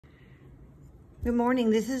Good morning.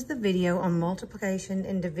 This is the video on multiplication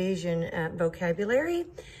and division vocabulary.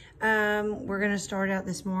 We're going to start out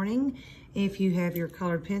this morning. If you have your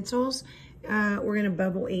colored pencils, we're going to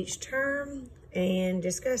bubble each term and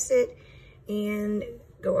discuss it and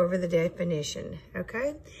go over the definition,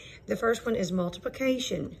 okay? The first one is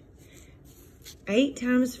multiplication. 8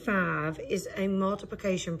 times 5 is a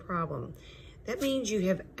multiplication problem. That means you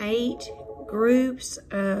have 8 groups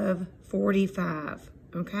of 45.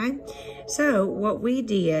 Okay, so what we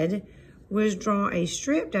did was draw a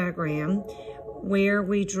strip diagram where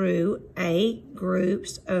we drew 8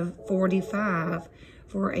 groups of 45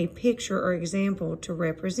 for a picture or example to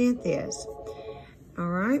represent this. All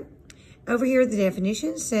right, over here the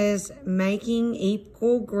definition says making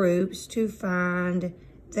equal groups to find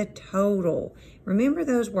the total. Remember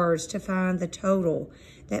those words, to find the total.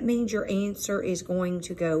 That means your answer is going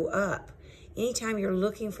to go up. Anytime you're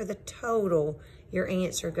looking for the total, your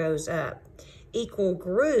answer goes up. Equal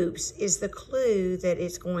groups is the clue that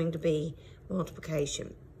it's going to be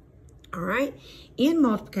multiplication. All right, in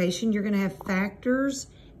multiplication, you're going to have factors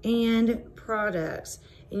and products.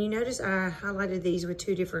 And you notice I highlighted these with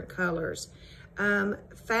 2 different colors.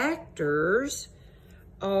 Factors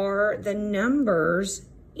are the numbers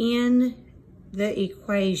in the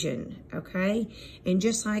equation, okay? And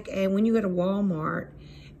just like when you go to Walmart,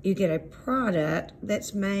 you get a product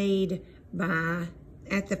that's made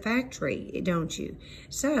at the factory, don't you?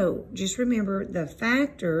 So just remember the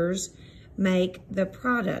factors make the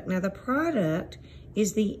product. Now the product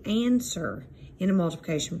is the answer in a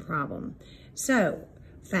multiplication problem. So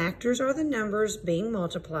factors are the numbers being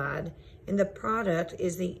multiplied and the product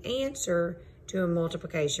is the answer to a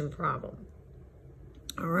multiplication problem.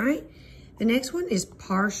 All right, the next one is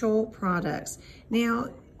partial products. Now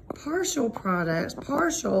partial products,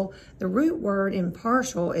 the root word in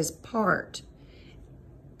partial is part.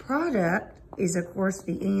 Product is, of course,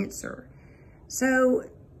 the answer. So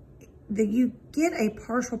you get a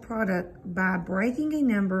partial product by breaking a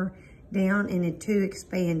number down into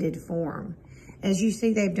expanded form. As you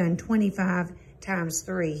see, they've done 25 times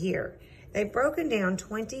 3 here. They've broken down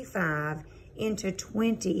 25 into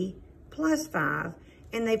 20 plus 5,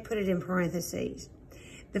 and they put it in parentheses.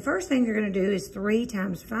 The first thing you're going to do is 3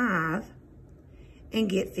 times 5 and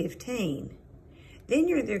get 15. Then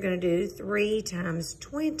they're going to do 3 times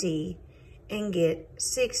 20 and get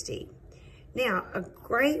 60. Now, a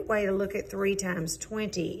great way to look at 3 times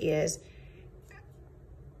 20 is,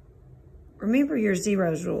 remember your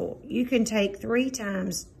zeros rule. You can take 3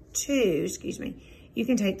 times 2, you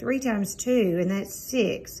can take 3 times 2 and that's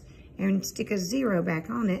 6 and stick a 0 back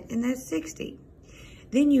on it and that's 60.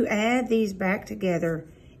 Then you add these back together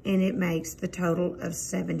and it makes the total of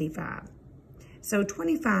 75. So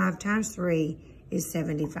 25 times 3 is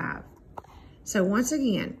 75. So once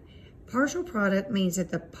again, partial product means that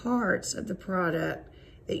the parts of the product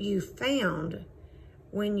that you found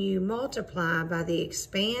when you multiply by the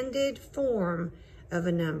expanded form of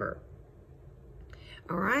a number.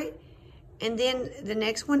 All right? And then the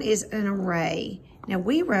next one is an array. Now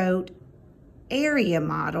we wrote area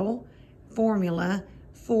model formula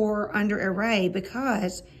for under array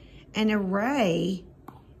because an array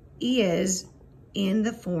is in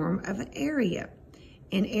the form of an area.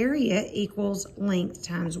 And area equals length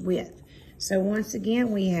times width. So once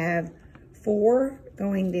again, we have 4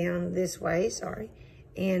 going down this way,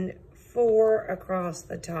 and 4 across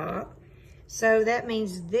the top. So that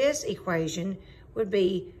means this equation would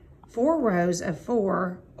be 4 rows of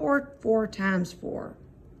 4 or 4 times 4.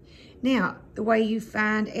 Now, the way you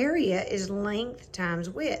find area is length times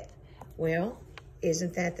width. Well,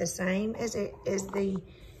 isn't that the same as the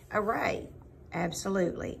array?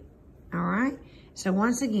 Absolutely. All right. So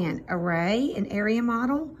once again, array and area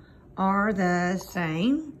model are the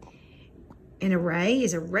same. An array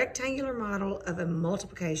is a rectangular model of a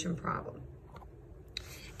multiplication problem.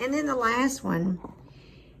 And then the last one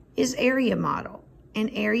is area model. And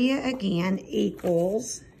area, again,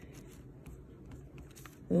 equals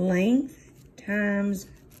length times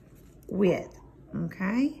width,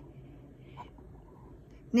 okay?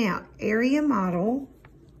 Now, area model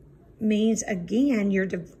means, again,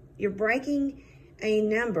 you're breaking a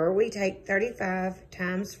number. We take 35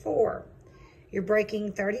 times 4. You're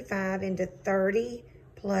breaking 35 into 30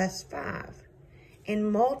 plus 5 and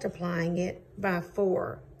multiplying it by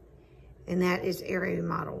 4. And that is area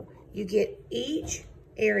model. You get each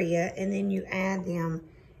area and then you add them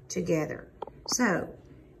together. So,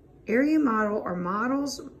 area model or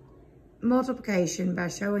models multiplication by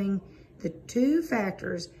showing the 2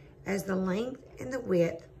 factors as the length and the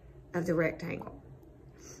width of the rectangle.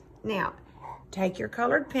 Now, take your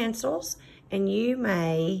colored pencils and you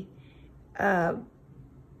may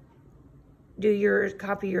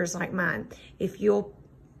copy yours like mine. If you'll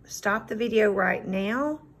stop the video right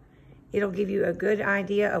now, it'll give you a good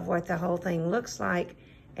idea of what the whole thing looks like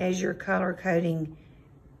as you're color coding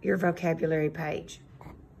your vocabulary page.